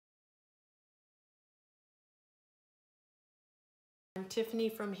I'm Tiffany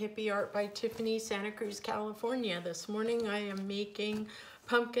from Hippie Art by Tiffany, Santa Cruz, California. This morning I am making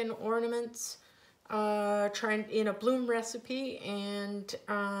pumpkin ornaments, trying in a bloom recipe, and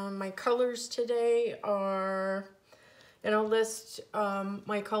my colors today are, and I'll list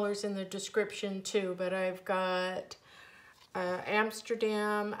my colors in the description too, but I've got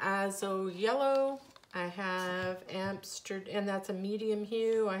Amsterdam Azo Yellow, I have Amsterdam, and that's a medium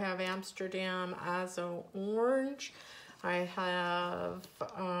hue. I have Amsterdam Azo Orange. I have,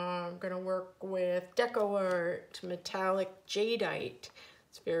 I'm gonna work with DecoArt Metallic Jadeite.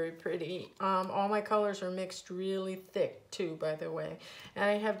 It's very pretty. All my colors are mixed really thick too, by the way. And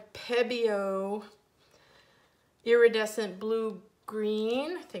I have Pebbio Iridescent Blue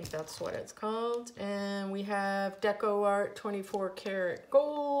Green, I think that's what it's called. And we have DecoArt 24 Karat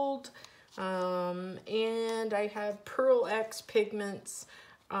Gold. And I have Pearl X Pigments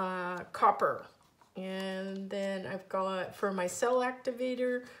Copper. And then I've got, for my cell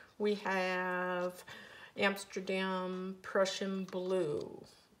activator, we have Amsterdam Prussian Blue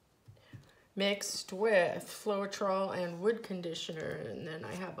mixed with Floetrol and wood conditioner. And then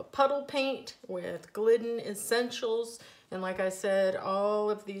I have a puddle paint with Glidden Essentials. And like I said, all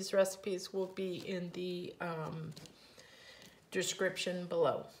of these recipes will be in the description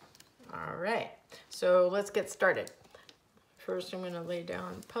below. All right, so let's get started. First, I'm gonna lay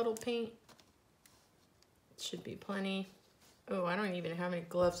down puddle paint. Should be plenty. Oh, I don't even have any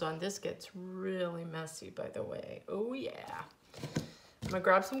gloves on. This gets really messy, by the way. Oh yeah. I'm gonna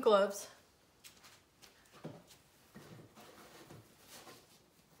grab some gloves.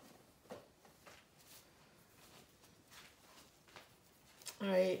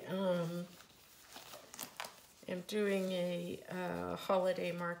 I am doing a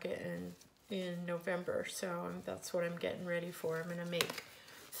holiday market in November, so that's what I'm getting ready for. I'm gonna make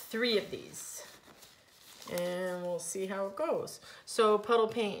 3 of these. And we'll see how it goes. So puddle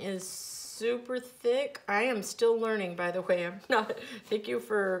paint is super thick. I am still learning, by the way. I'm not, thank you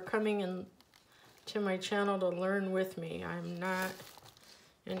for coming in to my channel to learn with me. I'm not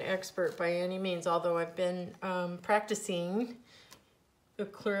an expert by any means, although I've been practicing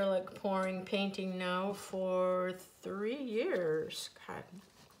acrylic pouring painting now for 3 years. God,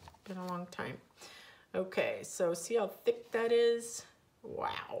 been a long time. Okay, so see how thick that is?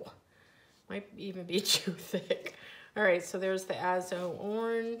 Wow. Might even be too thick. All right, so there's the Azo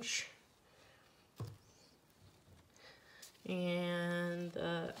Orange. And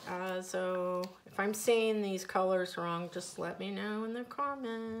the Azo, if I'm saying these colors wrong, just let me know in the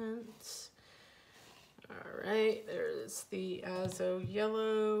comments. All right, there's the Azo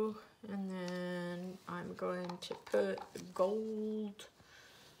Yellow. And then I'm going to put gold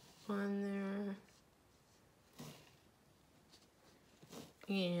on there.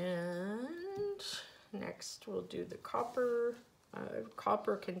 And next we'll do the copper.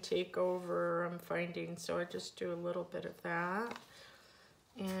 Copper can take over, I'm finding, so I just do a little bit of that.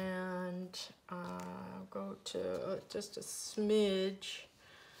 And go to just a smidge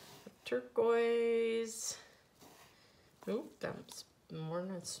of turquoise. Oh, that's more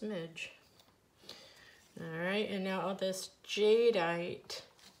than a smidge. All right, and now all this jadeite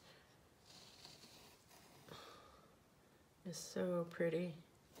is so pretty.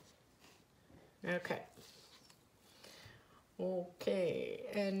 Okay,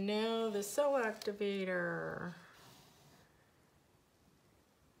 and now the cell activator.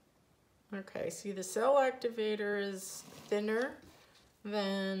 Okay, see, the cell activator is thinner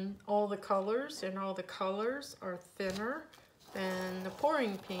than all the colors, and all the colors are thinner than the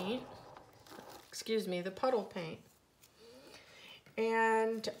pouring paint, excuse me, the puddle paint.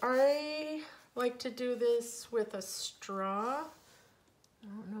 And I like to do this with a straw. I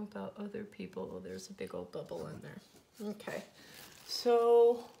don't know about other people. Oh, there's a big old bubble in there. Okay,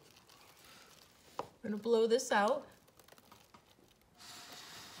 so I'm gonna blow this out.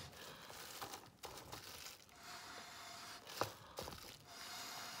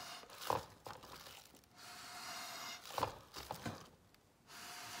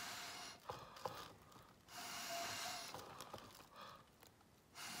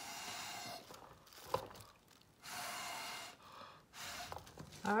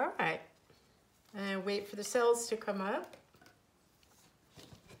 All right, and wait for the cells to come up.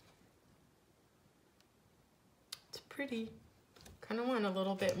 It's pretty. Kind of want a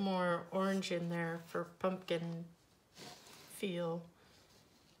little bit more orange in there for pumpkin feel.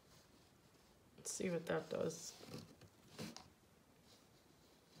 Let's see what that does.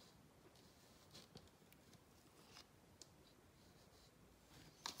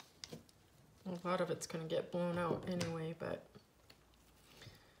 A lot of it's going to get blown out anyway, but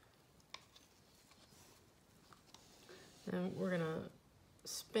And we're gonna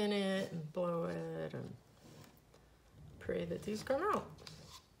spin it and blow it and pray that these come out.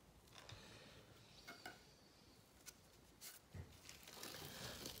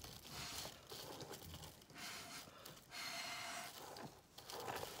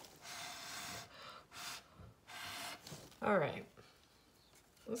 All right,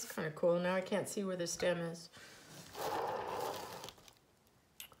 that's kind of cool. Now I can't see where the stem is.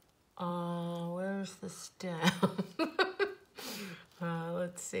 Where's the stem?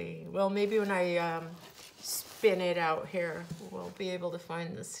 Let's see. Well, maybe when I spin it out here, we'll be able to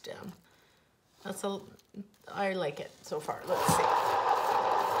find the stem. I like it so far. Let's see.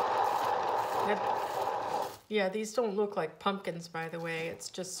 Yeah, these don't look like pumpkins, by the way. It's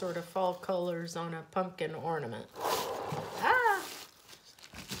just sort of fall colors on a pumpkin ornament. Ah!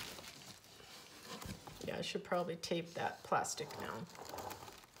 Yeah, I should probably tape that plastic down.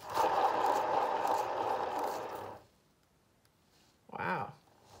 Wow.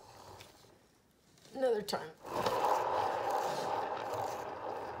 Another time.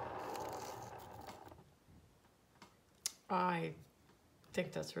 I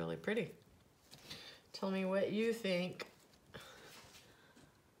think that's really pretty. Tell me what you think.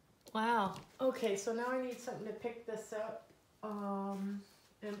 Wow. Okay, so now I need something to pick this up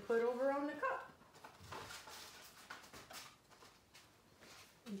and put over on the cup.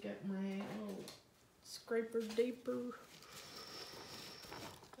 Get my little scraper daper.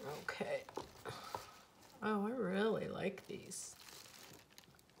 Okay. Oh, I really like these.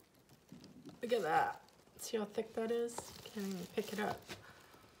 Look at that. See how thick that is? Can't even pick it up.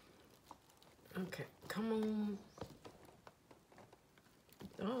 Okay, come on.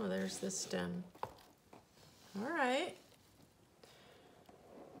 Oh, there's the stem. All right.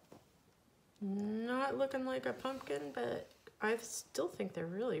 Not looking like a pumpkin, but I still think they're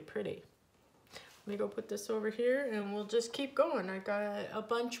really pretty. Let me go put this over here and we'll just keep going. I got a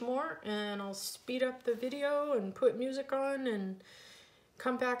bunch more and I'll speed up the video and put music on and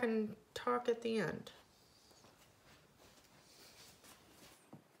come back and talk at the end.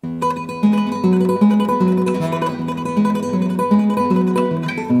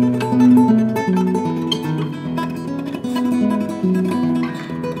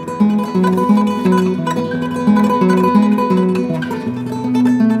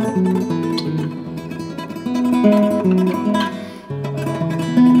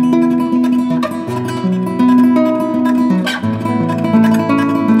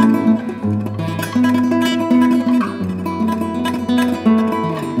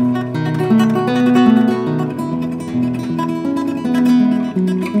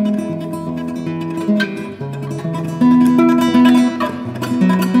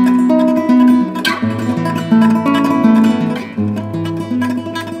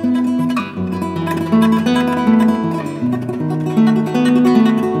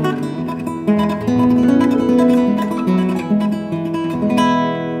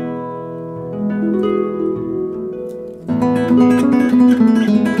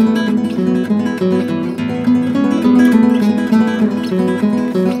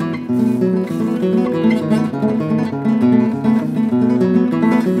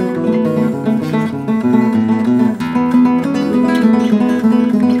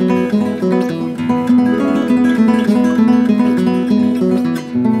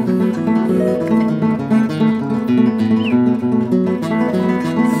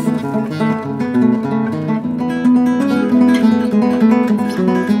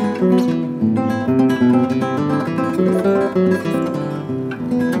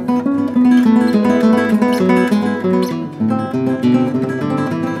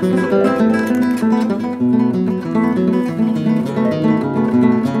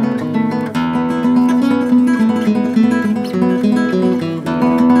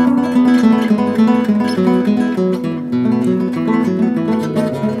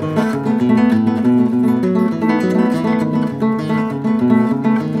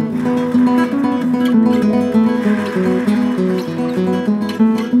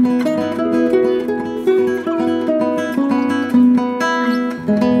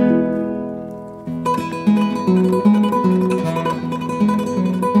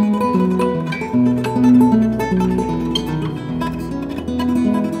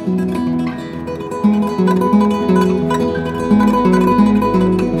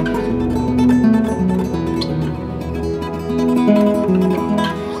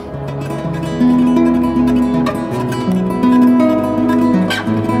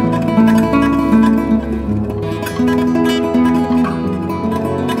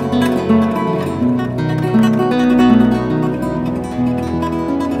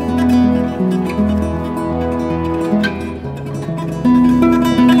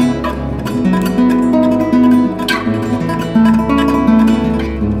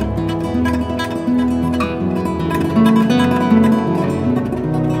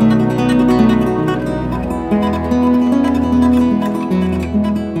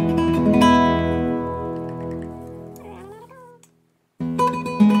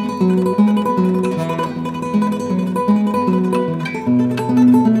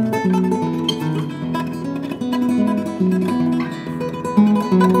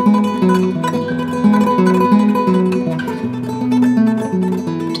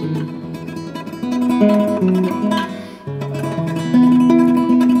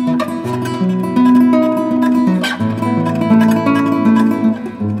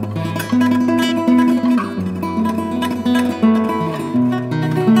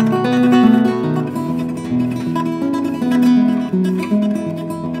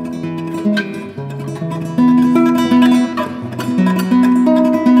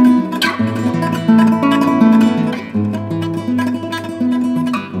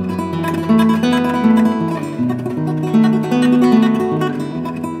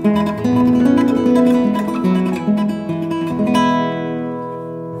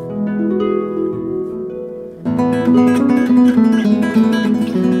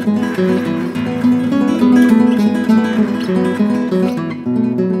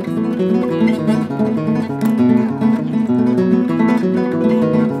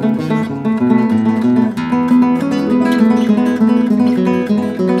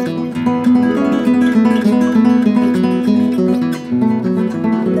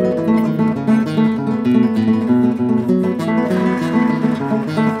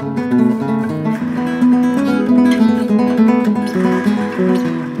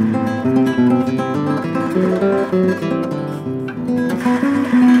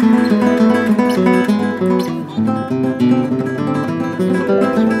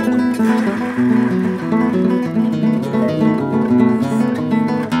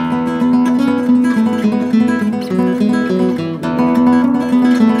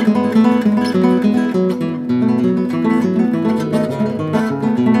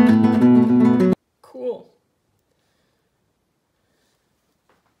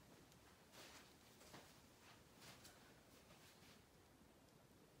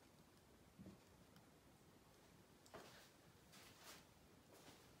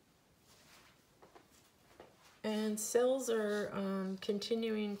 And cells are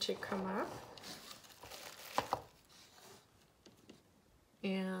continuing to come up.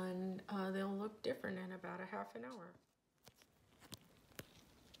 And they'll look different in about a half an hour.